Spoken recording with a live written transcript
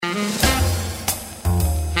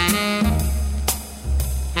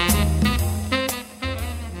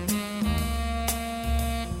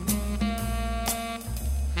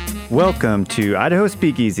Welcome to Idaho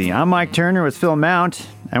Speakeasy. I'm Mike Turner with Phil Mount,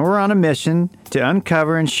 and we're on a mission to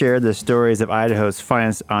uncover and share the stories of Idaho's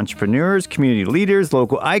finest entrepreneurs, community leaders,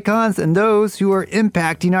 local icons, and those who are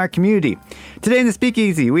impacting our community. Today in the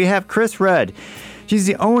Speakeasy, we have Chris Rudd. She's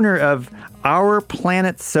the owner of Our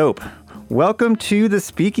Planet Soap. Welcome to the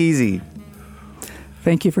Speakeasy.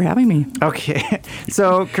 Thank you for having me. Okay.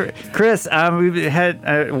 So, Chris, we've had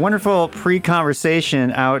a wonderful pre-conversation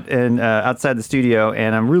outside the studio,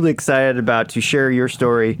 and I'm really excited to share your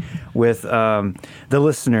story with the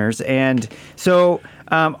listeners. And so,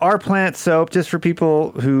 Our Planet Soap, just for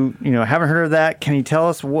people who haven't heard of that, can you tell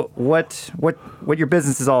us what your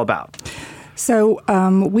business is all about? So,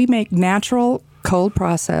 we make natural, cold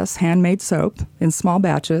process, handmade soap in small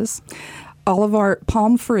batches. All of our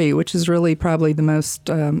palm-free, which is really probably the most,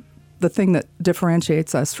 the thing that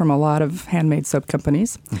differentiates us from a lot of handmade soap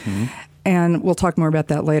companies. Mm-hmm. And we'll talk more about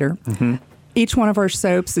that later. Mm-hmm. Each one of our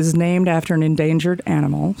soaps is named after an endangered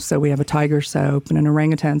animal. So we have a tiger soap and an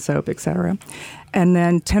orangutan soap, et cetera. And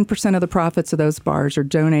then 10% of the profits of those bars are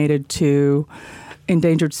donated to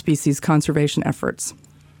endangered species conservation efforts.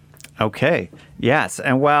 Okay. Yes.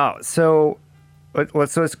 And wow. So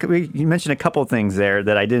you mentioned a couple of things there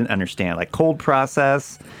that I didn't understand, like cold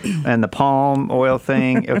process and the palm oil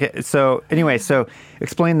thing. Okay, so anyway,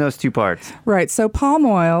 explain those two parts. Right. So palm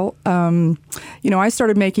oil, I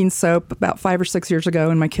started making soap about 5 or 6 years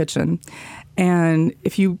ago in my kitchen. And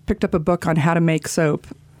if you picked up a book on how to make soap,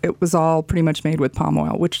 it was all pretty much made with palm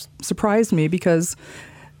oil, which surprised me because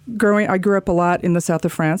I grew up a lot in the south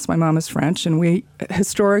of France. My mom is French, and we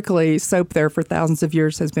historically, soap there for thousands of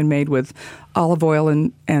years has been made with olive oil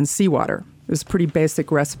and seawater. It was a pretty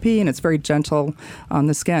basic recipe, and it's very gentle on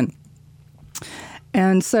the skin.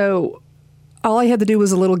 And so all I had to do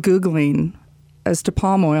was a little Googling as to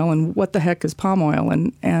palm oil and what the heck is palm oil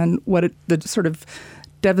and what the sort of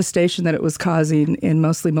devastation that it was causing in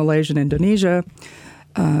mostly Malaysia and Indonesia,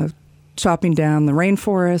 chopping down the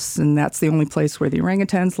rainforests, and that's the only place where the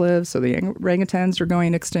orangutans live, so the orangutans are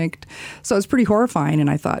going extinct. So it's pretty horrifying, and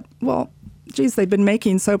I thought, well, geez, they've been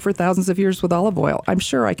making soap for thousands of years with olive oil. I'm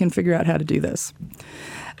sure I can figure out how to do this.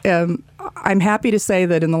 I'm happy to say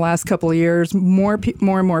that in the last couple of years, more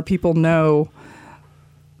and more people know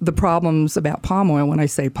the problems about palm oil. When I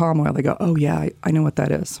say palm oil, they go, oh, yeah, I know what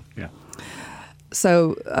that is. Yeah.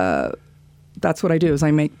 So that's what I do, is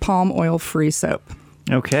I make palm oil-free soap.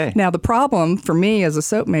 Okay. Now, the problem for me as a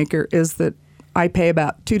soap maker is that I pay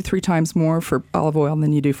about 2 to 3 times more for olive oil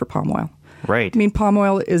than you do for palm oil. Right. I mean, palm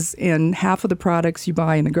oil is in half of the products you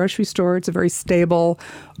buy in the grocery store. It's a very stable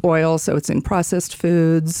oil, so it's in processed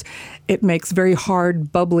foods. It makes very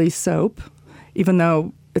hard, bubbly soap, even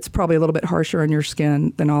though it's probably a little bit harsher on your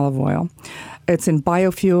skin than olive oil. It's in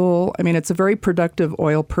biofuel. I mean, it's a very productive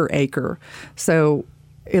oil per acre. So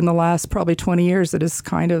in the last probably 20 years, it has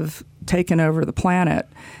kind of taken over the planet,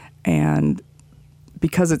 and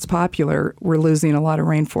because it's popular, we're losing a lot of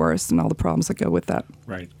rainforests and all the problems that go with that.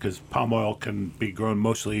 Right, because palm oil can be grown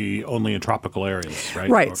mostly only in tropical areas, right?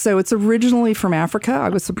 Right, so it's originally from Africa. I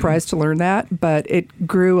was surprised to learn that, but it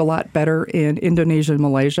grew a lot better in Indonesia and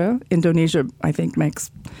Malaysia. Indonesia, I think, makes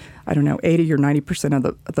 80 or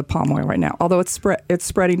 90% of the palm oil right now. Although it's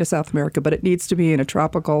spreading to South America, but it needs to be in a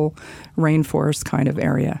tropical rainforest kind of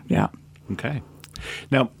area. Yeah. Okay.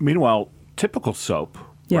 Now, meanwhile, typical soap,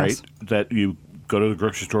 yes, right, that you go to the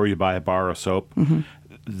grocery store, you buy a bar of soap, mm-hmm,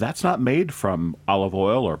 that's not made from olive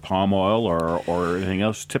oil or palm oil or anything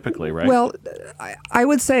else typically, right? Well, I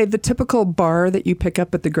would say the typical bar that you pick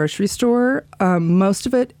up at the grocery store, most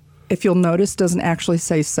of it, if you'll notice, doesn't actually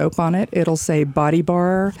say soap on it. It'll say body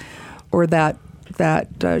bar, or that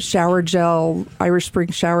shower gel, Irish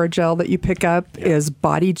Spring shower gel that you pick up is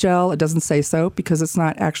body gel. It doesn't say soap because it's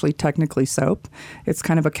not actually technically soap. It's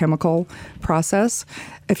kind of a chemical process.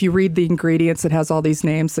 If you read the ingredients, it has all these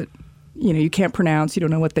names that you can't pronounce. You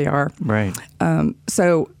don't know what they are. Right.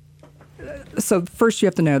 So first you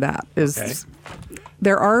have to know that is. Okay.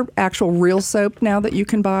 There are actual real soap now that you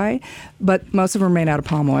can buy, but most of them are made out of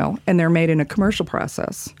palm oil, and they're made in a commercial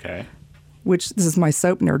process. Okay. Which, this is my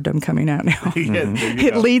soap nerddom coming out now. Yeah,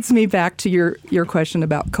 it leads me back to your question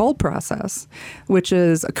about cold process, which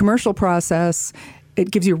is a commercial process. It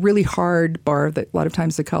gives you a really hard bar that a lot of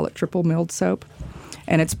times they call it triple milled soap.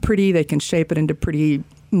 And it's pretty. They can shape it into pretty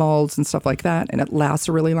molds and stuff like that, and it lasts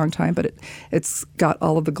a really long time, but it's got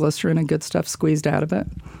all of the glycerin and good stuff squeezed out of it.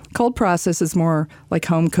 Cold process is more like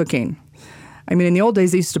home cooking. I mean, in the old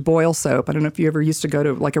days, they used to boil soap. I don't know if you ever used to go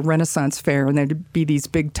to like a Renaissance fair, and there'd be these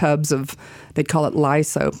big tubs of, they'd call it lye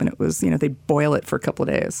soap, and it was, they'd boil it for a couple of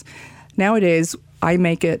days. Nowadays, I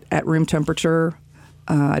make it at room temperature.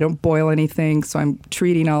 I don't boil anything, so I'm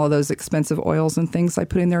treating all of those expensive oils and things I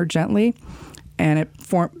put in there gently, and it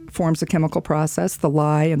forms a chemical process, the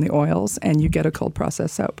lye and the oils, and you get a cold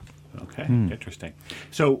process soap. Okay, interesting.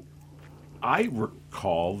 So I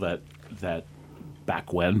recall that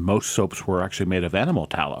back when most soaps were actually made of animal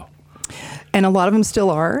tallow. And a lot of them still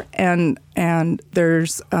are, and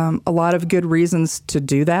there's a lot of good reasons to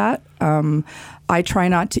do that. I try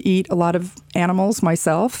not to eat a lot of animals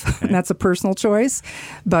myself, and that's a personal choice.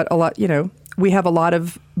 But we have a lot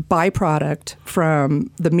of byproduct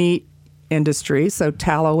from the meat industry, so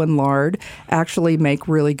tallow and lard actually make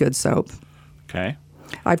really good soap. Okay.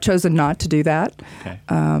 I've chosen not to do that. Okay.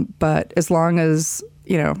 But as long as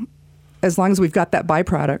we've got that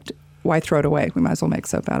byproduct, why throw it away? We might as well make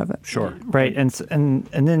soap out of it. Sure. Right. And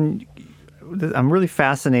then I'm really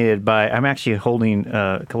fascinated by, I'm actually holding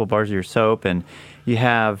a couple bars of your soap, and you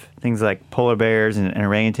have things like polar bears and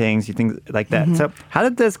orangutans, things like that. Mm-hmm. So how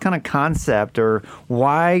did this kind of concept, or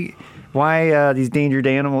why these endangered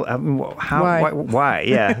animals? Why?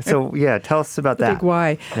 Yeah. So tell us about that. Big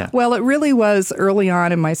why. Yeah. Well, it really was early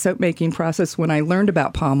on in my soap making process when I learned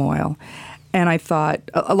about palm oil, and I thought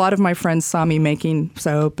a lot of my friends saw me making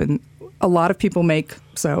soap, and a lot of people make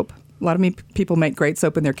soap. A lot of people make great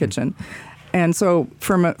soap in their kitchen. And so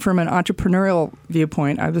from an entrepreneurial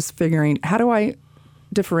viewpoint, I was figuring, how do I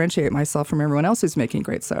differentiate myself from everyone else who's making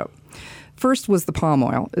great soap? First was the palm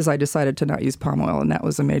oil, as I decided to not use palm oil, and that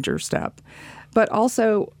was a major step. But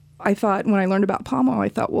also, I thought, when I learned about palm oil, I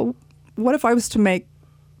thought, well, what if I was to make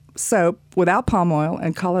soap without palm oil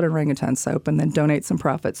and call it orangutan soap, and then donate some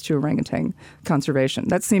profits to orangutan conservation?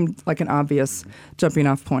 That seemed like an obvious jumping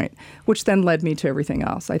off point, which then led me to everything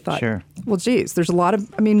else. I thought, well, geez, there's a lot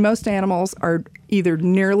of, most animals are either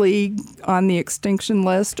nearly on the extinction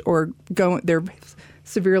list or they're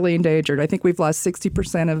severely endangered. I think we've lost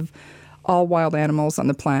 60% of all wild animals on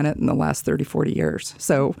the planet in the last 30, 40 years.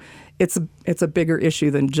 So it's a bigger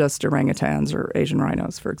issue than just orangutans or Asian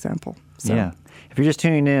rhinos, for example. So. Yeah. If you're just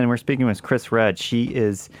tuning in, we're speaking with Chris Rudd. She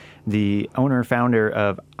is the owner-founder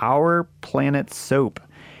of Our Planet Soap.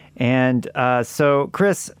 And so,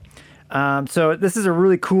 Chris, so this is a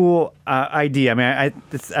really cool idea.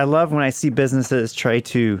 I love when I see businesses try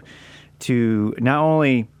to not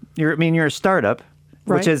only, you're a startup,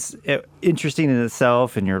 right, which is interesting in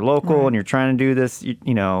itself, and you're local, right, and you're trying to do this,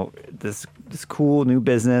 this cool new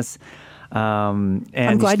business. And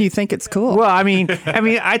I'm glad you think it's cool. Well, I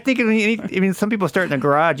think some people start in the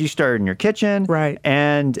garage. You start in your kitchen, right?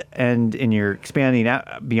 And you're expanding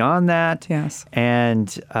out beyond that. Yes. And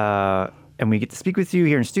we get to speak with you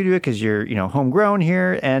here in studio because you're homegrown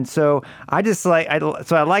here. And so I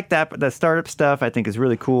like that. But the startup stuff I think is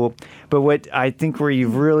really cool. But what I think where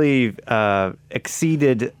you've really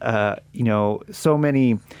exceeded so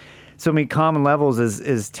many common levels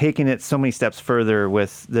is taking it so many steps further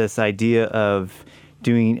with this idea of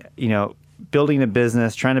doing, building a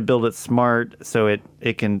business, trying to build it smart so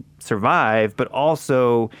it can survive, but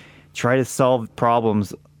also try to solve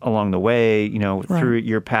problems along the way, right, through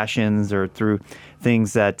your passions or through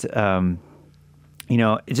things that,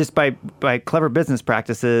 just by clever business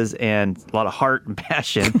practices and a lot of heart and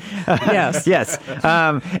passion. Yes. Yes.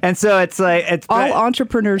 And so it's all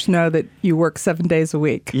entrepreneurs know that you work 7 days a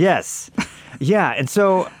week. Yes. Yeah. And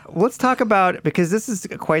so let's talk about, because this is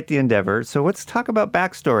quite the endeavor. So let's talk about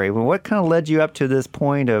backstory. Well, what kind of led you up to this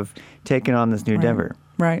point of taking on this new endeavor?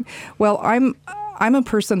 Right. Well, I'm a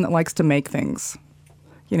person that likes to make things.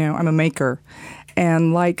 I'm a maker.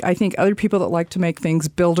 And I think other people that like to make things,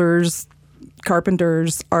 builders,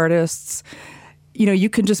 carpenters, artists, you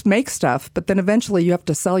can just make stuff, but then eventually you have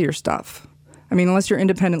to sell your stuff. Unless you're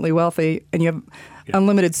independently wealthy and you have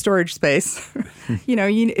unlimited storage space,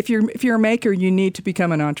 if you're a maker, you need to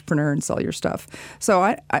become an entrepreneur and sell your stuff.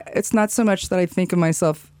 So it's not so much that I think of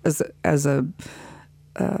myself as that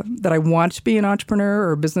I want to be an entrepreneur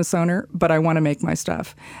or a business owner, but I want to make my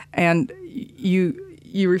stuff. And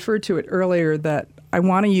you referred to it earlier that I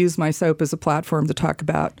want to use my soap as a platform to talk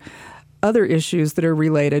about other issues that are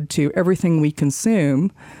related to everything we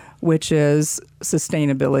consume, which is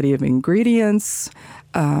sustainability of ingredients.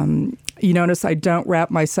 You notice I don't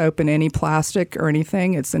wrap my soap in any plastic or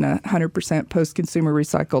anything. It's in 100% post-consumer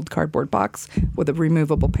recycled cardboard box with a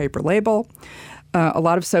removable paper label. A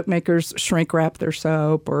lot of soap makers shrink wrap their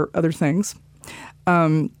soap or other things.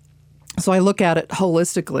 So I look at it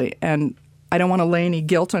holistically, and I don't want to lay any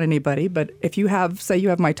guilt on anybody, but if you have, say you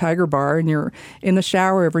have my Tiger Bar and you're in the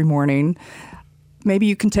shower every morning, maybe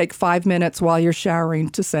you can take 5 minutes while you're showering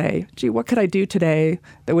to say, gee, what could I do today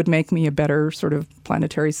that would make me a better sort of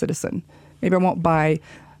planetary citizen? Maybe I won't buy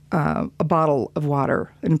a bottle of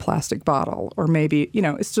water in a plastic bottle. Or maybe,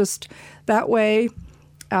 it's just that way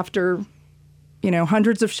after,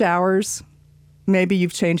 hundreds of showers, maybe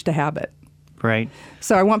you've changed a habit. Right.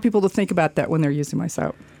 So I want people to think about that when they're using my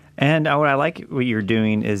soap. And what I like what you're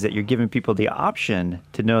doing is that you're giving people the option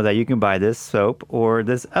to know that you can buy this soap or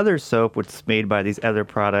this other soap, which is made by these other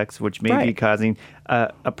products, which may be causing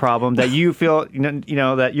a problem that you feel,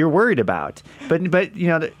 that you're worried about. But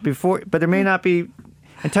there may not be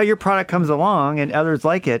until your product comes along and others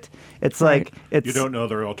like it. It's like you don't know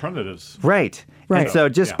there are alternatives. Right. Right. And so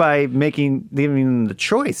just by giving them the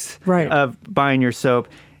choice of buying your soap,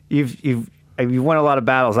 you've won a lot of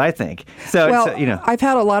battles, I think. So, I've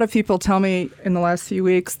had a lot of people tell me in the last few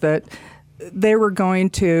weeks that they were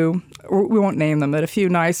going to, we won't name them, but a few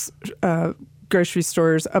nice grocery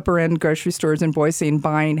stores, upper-end grocery stores in Boise, and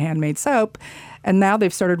buying handmade soap. And now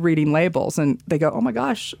they've started reading labels, and they go, oh my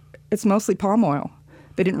gosh, it's mostly palm oil.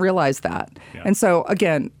 They didn't realize that. Yeah. And so,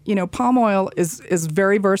 again, palm oil is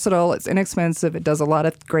very versatile. It's inexpensive. It does a lot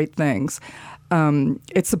of great things.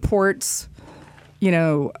 It supports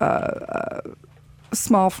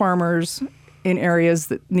small farmers in areas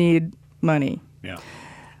that need money. Yeah.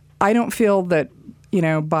 I don't feel that,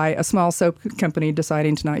 by a small soap company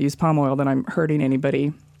deciding to not use palm oil, that I'm hurting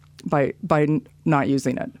anybody by not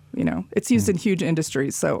using it. It's used in huge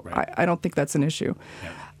industries, so I don't think that's an issue.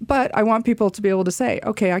 Yeah. But I want people to be able to say,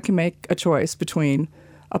 okay, I can make a choice between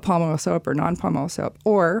a palm oil soap or non-palm oil soap,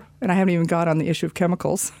 or, and I haven't even got on the issue of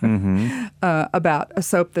chemicals, about a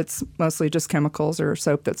soap that's mostly just chemicals or a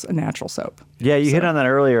soap that's a natural soap. Yeah, you hit on that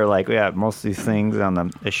earlier, most of these things on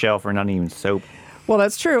the shelf are not even soap. Well,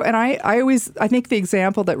 that's true. And I think the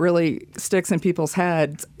example that really sticks in people's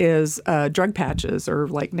heads is drug patches or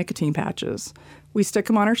like nicotine patches. We stick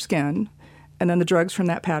them on our skin, and then the drugs from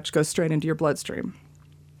that patch go straight into your bloodstream.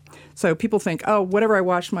 So people think, oh, whatever I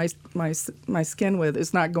wash my skin with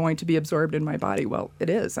is not going to be absorbed in my body. Well, it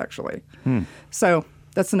is, actually. So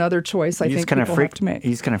that's another choice I think people have to make.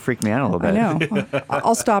 You just kind of freaked me out a little bit. I know.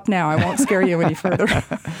 I'll stop now. I won't scare you any further.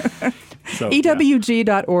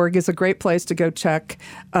 EWG.org is a great place to go check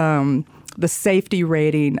the safety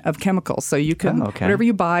rating of chemicals. So you can, whatever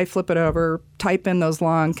you buy, flip it over, type in those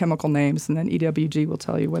long chemical names, and then EWG will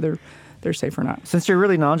tell you whether they're safe or not. Since you're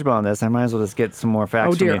really knowledgeable on this, I might as well just get some more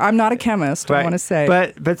facts. Oh dear, from you. I'm not a chemist. I want to say,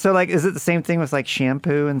 but so is it the same thing with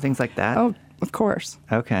shampoo and things like that? Oh, of course.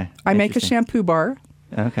 Okay. I make a shampoo bar.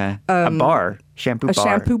 Okay. A bar, shampoo bar. A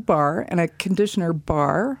shampoo bar and a conditioner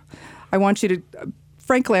bar. I want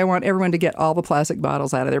everyone to get all the plastic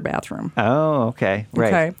bottles out of their bathroom. Oh, okay.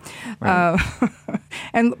 Right. Okay. Right.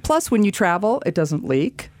 And plus, when you travel, it doesn't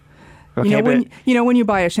leak. Okay, when you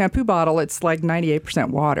buy a shampoo bottle, it's like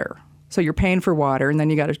 98% water. So you're paying for water, and then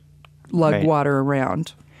you got to lug water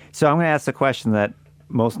around. So I'm going to ask the question that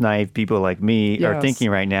most naive people like me are thinking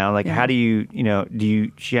right now. How do you, do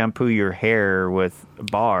you shampoo your hair with a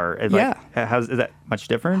bar? Is that much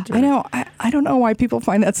different? Or? I know. I don't know why people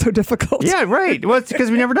find that so difficult. Yeah, right. Well, it's because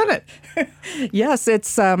we've never done it. Yes,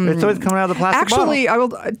 it's always coming out of the plastic bottle. Actually, I will.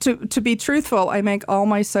 To be truthful, I make all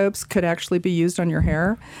my soaps could actually be used on your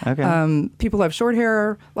hair. Okay. People have short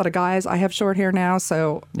hair. A lot of guys. I have short hair now,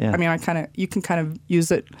 so I mean, you can kind of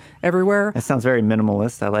use it everywhere. That sounds very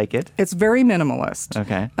minimalist. I like it. It's very minimalist.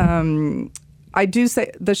 Okay. I do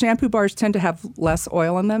say the shampoo bars tend to have less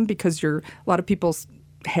oil in them because a lot of people's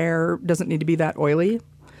hair doesn't need to be that oily.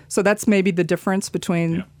 So that's maybe the difference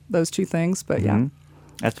between those two things. But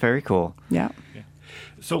that's very cool. Yeah.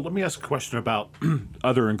 So let me ask a question about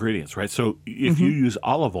other ingredients, right? So if you use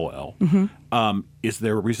olive oil, is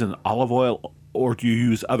there a reason olive oil, or do you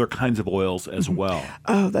use other kinds of oils as well?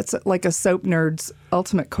 Oh, that's like a soap nerd's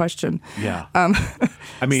ultimate question. Yeah.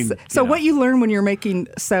 I mean, so what you learn when you're making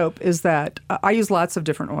soap is that I use lots of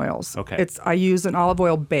different oils. Okay. I use an olive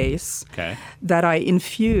oil base that I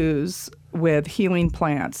infuse with healing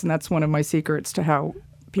plants, and that's one of my secrets to how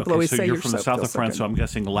people always say you're your from the soap south feels of France, so so I'm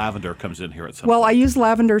guessing lavender comes in here at some Well, point. I use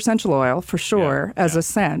lavender essential oil for sure as a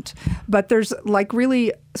scent, but there's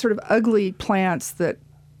really sort of ugly plants that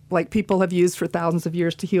people have used for thousands of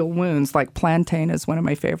years to heal wounds, like plantain is one of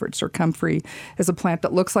my favorites, or comfrey is a plant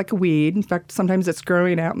that looks like a weed. In fact, sometimes it's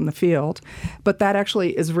growing out in the field. But that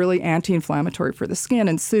actually is really anti-inflammatory for the skin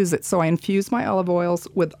and soothes it. So I infuse my olive oils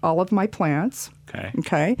with all of my plants.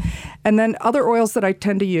 Okay. And then other oils that I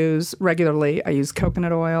tend to use regularly, I use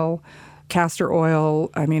coconut oil, castor oil,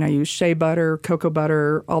 I use shea butter, cocoa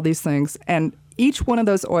butter, all these things. And each one of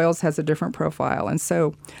those oils has a different profile. And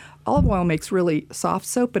so olive oil makes really soft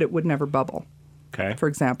soap, but it would never bubble. Okay. for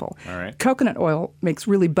example. All right. Coconut oil makes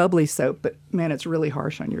really bubbly soap, but man, it's really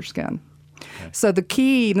harsh on your skin. So the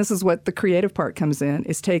key, and this is what the creative part comes in,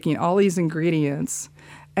 is taking all these ingredients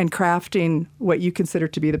and crafting what you consider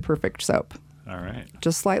to be the perfect soap. All right.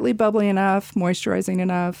 Just slightly bubbly enough, moisturizing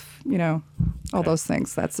enough, all those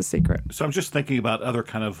things. That's the secret. So I'm just thinking about other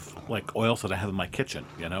kind of like oils that I have in my kitchen.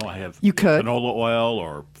 I have You could. canola oil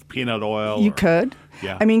or peanut oil. You could.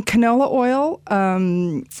 Yeah. I mean, canola oil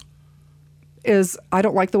I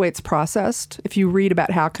don't like the way it's processed. If you read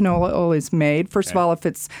about how canola oil is made, first of all, a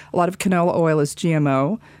lot of canola oil is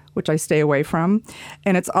GMO, which I stay away from.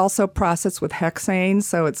 And it's also processed with hexane,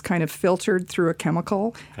 so it's kind of filtered through a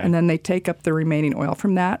chemical, and then they take up the remaining oil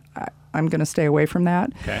from that. I'm going to stay away from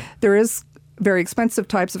that. Okay. There is very expensive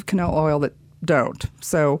types of canola oil that don't.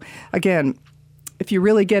 So, again, if you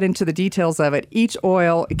really get into the details of it, each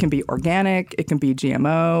oil, it can be organic, it can be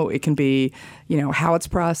GMO, it can be, how it's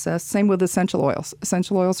processed. Same with essential oils.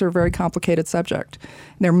 Essential oils are a very complicated subject.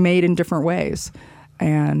 They're made in different ways.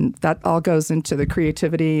 And that all goes into the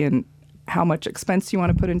creativity and how much expense you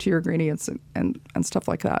want to put into your ingredients and stuff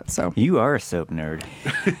like that. So You are a soap nerd.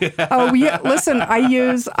 Oh yeah, listen, I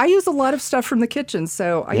use a lot of stuff from the kitchen.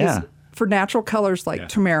 So I use for natural colors like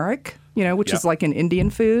turmeric, which is like an Indian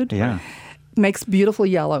food. Yeah. Makes beautiful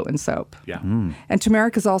yellow in soap. Yeah. And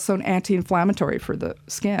turmeric is also an anti-inflammatory for the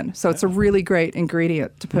skin. So it's a really great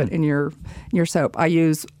ingredient to put in your soap. I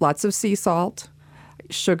use lots of sea salt.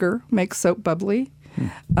 Sugar makes soap bubbly.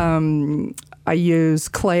 I use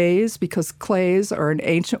clays because clays are an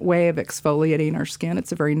ancient way of exfoliating our skin.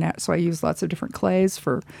 It's a very so I use lots of different clays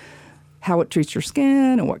for how it treats your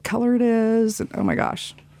skin and what color it is. And oh my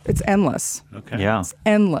gosh, it's endless. Okay. Yeah. It's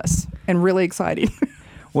endless and really exciting.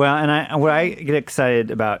 Well, and what I get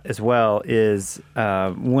excited about as well is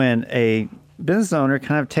when a business owner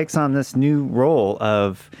kind of takes on this new role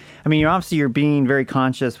of, you're being very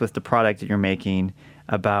conscious with the product that you're making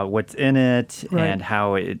about what's in it and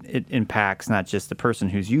how it impacts not just the person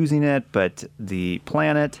who's using it, but the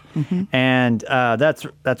planet. And that's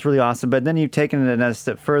really awesome. But then you've taken it another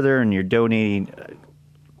step further and you're donating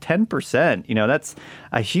 10%. That's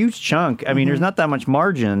a huge chunk. There's not that much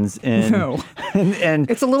margins in. No. and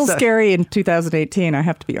It's a little scary in 2018, I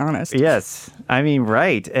have to be honest. Yes.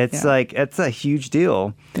 Right. It's it's a huge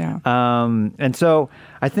deal. Yeah. And so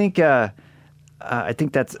I think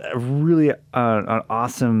that's a really an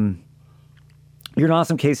awesome. You're an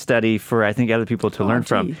awesome case study for I think other people to learn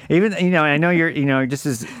from. Even I know you're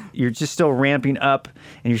just still ramping up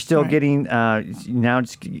and you're still getting now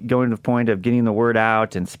just going to the point of getting the word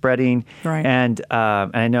out and spreading. Right. And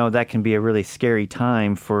I know that can be a really scary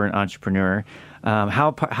time for an entrepreneur.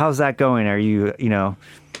 How's that going? Are you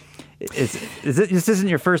this isn't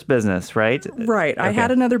your first business, right? Right. Okay. I had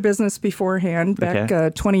another business beforehand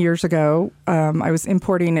back 20 years ago. I was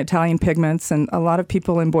importing Italian pigments, and a lot of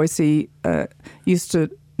people in Boise used to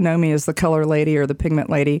know me as the color lady or the pigment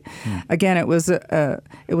lady. Again, it was a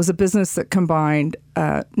business that combined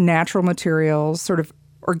natural materials, sort of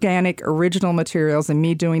organic, original materials, and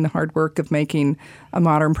me doing the hard work of making a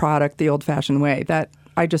modern product the old-fashioned way.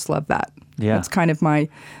 I just love that. Yeah. That's kind of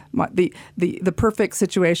the perfect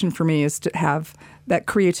situation for me is to have that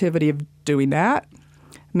creativity of doing that,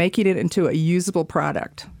 making it into a usable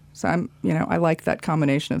product. So I like that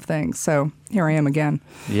combination of things. So here I am again.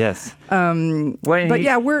 Yes. But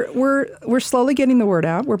yeah, we're slowly getting the word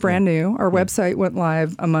out. We're brand new. Our website went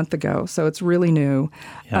live a month ago, so it's really new.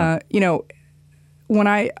 Yeah. When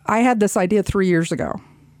I had this idea 3 years ago.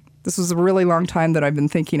 This was a really long time that I've been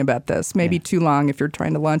thinking about this. Maybe too long if you're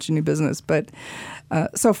trying to launch a new business. But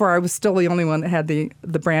so far, I was still the only one that had the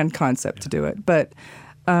brand concept to do it. But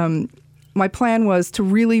my plan was to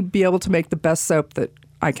really be able to make the best soap that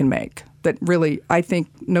I can make. That really, I think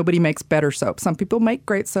nobody makes better soap. Some people make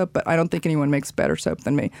great soap, but I don't think anyone makes better soap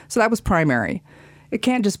than me. So that was primary. It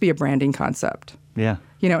can't just be a branding concept. Yeah.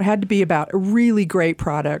 It had to be about a really great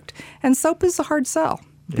product. And soap is a hard sell.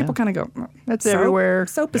 People kind of go, oh, that's everywhere.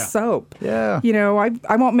 Soap is soap. Yeah.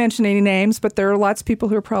 I won't mention any names, but there are lots of people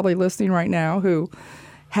who are probably listening right now who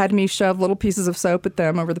had me shove little pieces of soap at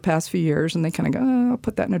them over the past few years, and they kind of go, oh, I'll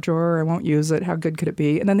put that in a drawer. I won't use it. How good could it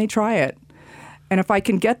be? And then they try it. And if I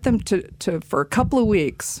can get them to for a couple of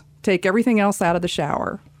weeks, take everything else out of the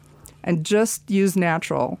shower and just use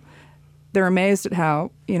natural, they're amazed at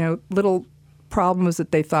how, little problems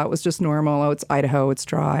that they thought was just normal. Oh, it's Idaho. It's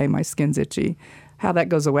dry. My skin's itchy. How that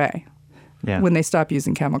goes away when they stop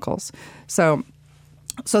using chemicals. So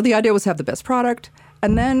the idea was to have the best product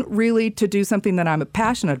and then really to do something that I'm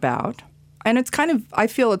passionate about. And it's kind of, I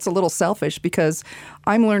feel it's a little selfish because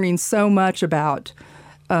I'm learning so much about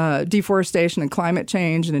deforestation and climate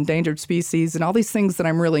change and endangered species and all these things that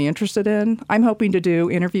I'm really interested in. I'm hoping to do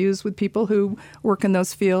interviews with people who work in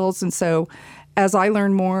those fields. And so as I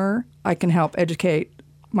learn more, I can help educate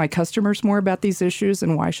my customers more about these issues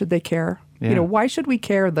and why should they care. Yeah. Why should we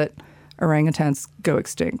care that orangutans go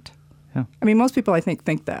extinct? Yeah. I mean, most people, I think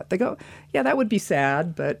that. They go, yeah, that would be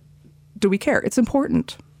sad, but do we care? It's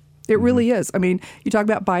important. It really is. I mean, you talk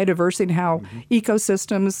about biodiversity and how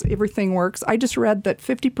ecosystems, everything works. I just read that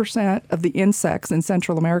 50% of the insects in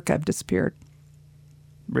Central America have disappeared.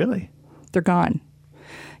 Really? They're gone.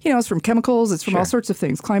 It's from chemicals. It's from all Sure. sorts of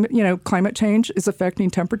things. Climate change is affecting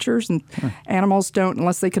temperatures, and animals don't,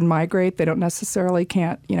 unless they can migrate, they don't necessarily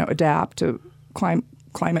can't, adapt to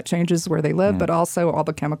climate changes where they live, but also all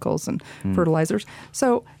the chemicals and fertilizers.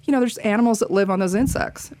 So, there's animals that live on those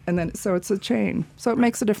insects, and then so it's a chain. So it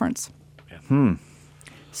makes a difference.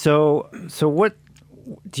 So what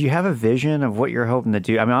do you have a vision of what you're hoping to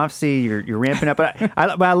do? I mean, obviously you're ramping up, but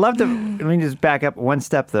I love to. Let me just back up one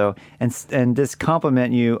step though, and just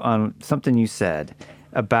compliment you on something you said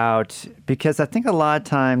about, because I think a lot of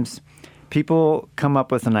times people come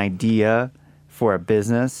up with an idea for a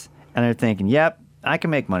business and they're thinking, "Yep, I can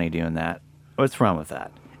make money doing that. What's wrong with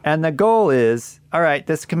that?" And the goal is, all right,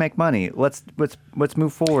 this can make money. Let's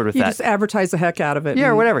move forward with You that. just advertise the heck out of it. Yeah, or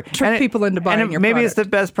and whatever. Trick people into buying your maybe product. it's the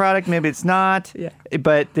best product, maybe it's not. Yeah.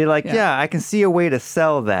 But they're like, Yeah. yeah, I can see a way to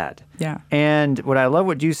sell that. Yeah. And what I love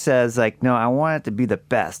what you said is like, no, I want it to be the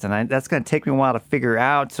best, and that's going to take me a while to figure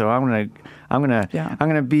out. So I'm gonna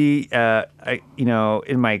be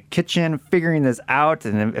in my kitchen figuring this out,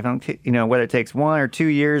 and if I'm whether it takes 1 or 2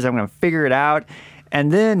 years, I'm going to figure it out. And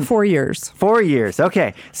then 4 years. 4 years.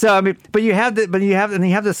 Okay. So I mean, but you have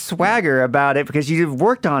the swagger about it because you've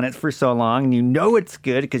worked on it for so long and you know it's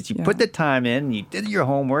good because you put the time in, and you did your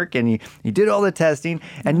homework, and you did all the testing,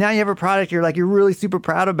 and now you have a product you're really super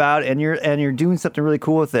proud about, and you're doing something really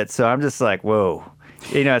cool with it. So I'm just like, whoa.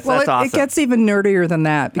 That's awesome. It gets even nerdier than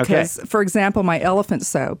that because, for example, my elephant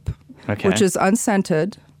soap, which is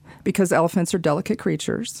unscented, because elephants are delicate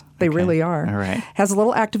creatures. They really are. All right. Has a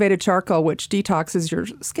little activated charcoal, which detoxes your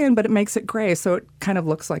skin, but it makes it gray. So it kind of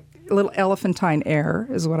looks like a little elephantine air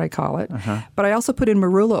is what I call it. But I also put in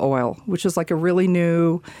marula oil, which is like a really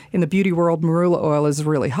new, in the beauty world, marula oil is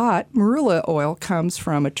really hot. Marula oil comes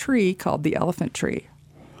from a tree called the elephant tree.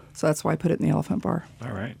 So that's why I put it in the elephant bar.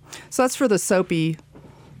 All right. So that's for the soapy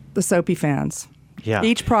fans. Yeah.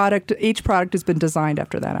 Each product has been designed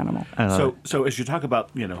after that animal. So as you talk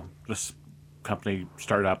about, this company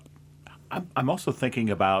startup, I'm also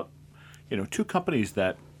thinking about, two companies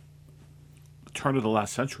that turn of the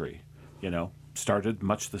last century, started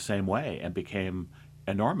much the same way and became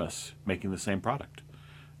enormous making the same product.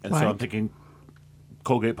 And so I'm thinking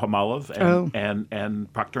Colgate-Palmolive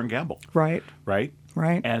and Procter & Gamble. Right. Right?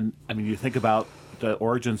 Right. And I mean, you think about the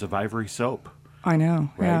origins of Ivory soap. I know.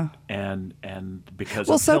 Right? Yeah. And because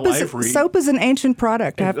soap is an ancient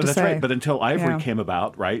product, I have to say. That's right. But until Ivory came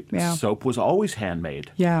about, right? Yeah. Soap was always handmade.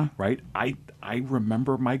 Yeah. Right? I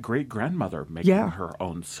remember my great-grandmother making her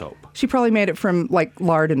own soap. She probably made it from like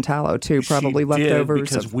lard and tallow too, probably She leftovers. did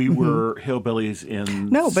because we were hillbillies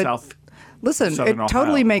in South. Listen, Southern it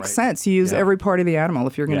totally Ohio, makes right? sense. You use every part of the animal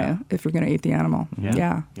if you're gonna eat the animal.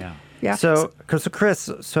 Yeah. So Chris,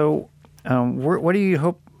 where do you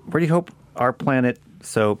hope Our Planet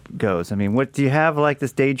soap goes? I mean, what do you have like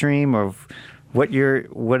this daydream of what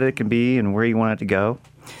it can be and where you want it to go?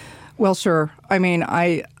 Well, sure. I mean,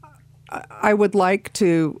 I would like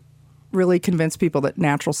to really convince people that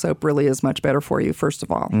natural soap really is much better for you, first of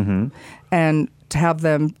all, and to have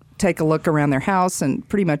them take a look around their house and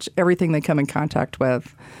pretty much everything they come in contact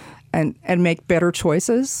with, and make better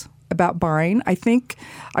choices about buying. I think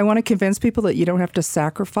I want to convince people that you don't have to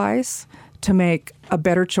sacrifice to make a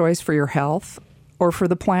better choice for your health or for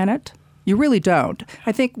the planet. You really don't.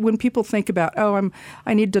 I think when people think about,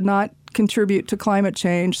 I need to not contribute to climate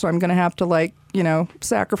change, so I'm going to have to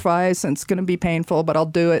sacrifice, and it's going to be painful, but I'll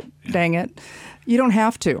do it, dang it. You don't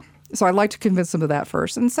have to. So I'd like to convince them of that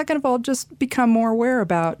first. And second of all, just become more aware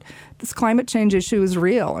about this climate change issue is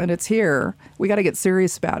real, and it's here. We got to get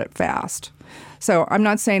serious about it fast. So I'm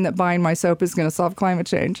not saying that buying my soap is going to solve climate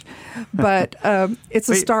change, but it's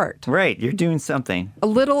a start. Right. You're doing something.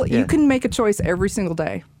 You can make a choice every single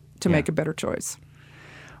day to make a better choice.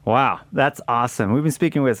 Wow, that's awesome. We've been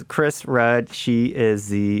speaking with Chris Rudd. She is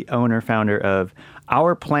the founder of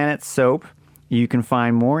Our Planet Soap. You can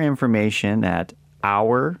find more information at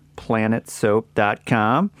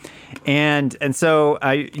ourplanetsoap.com. And so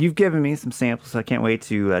you've given me some samples, so I can't wait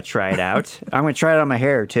to try it out. I'm going to try it on my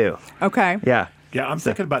hair, too. Okay. Yeah. Yeah, I'm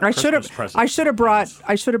thinking about I Christmas presents. I should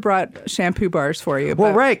have brought shampoo bars for you.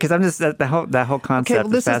 Well, but- right, because I'm just that whole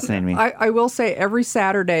concept is fascinating me. I will say every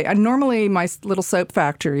Saturday, and normally my little soap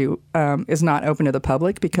factory is not open to the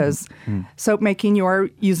public because soap making, you are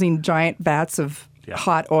using giant vats of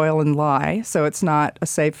hot oil and lye, so it's not a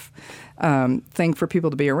safe thing for people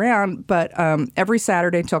to be around. But every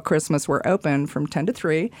Saturday until Christmas, we're open from 10 to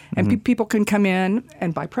 3, and people can come in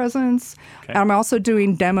and buy presents. Okay. I'm also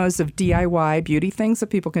doing demos of DIY beauty things that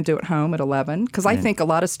people can do at home at 11, because I think a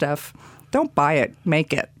lot of stuff, don't buy it,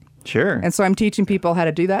 make it. Sure. And so I'm teaching people how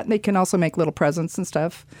to do that, and they can also make little presents and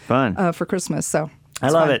stuff Fun. for Christmas. So I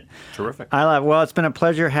love fun. it. Terrific. Well, it's been a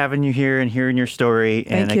pleasure having you here and hearing your story.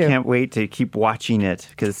 And Thank you. I can't wait to keep watching it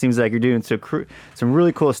because it seems like you're doing some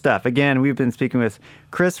really cool stuff. Again, we've been speaking with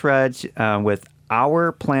Chris Rudge with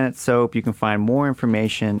Our Planet Soap. You can find more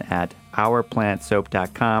information at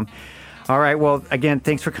ourplanetsoap.com. All right. Well, again,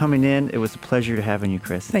 thanks for coming in. It was a pleasure to having you,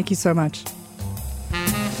 Chris. Thank you so much.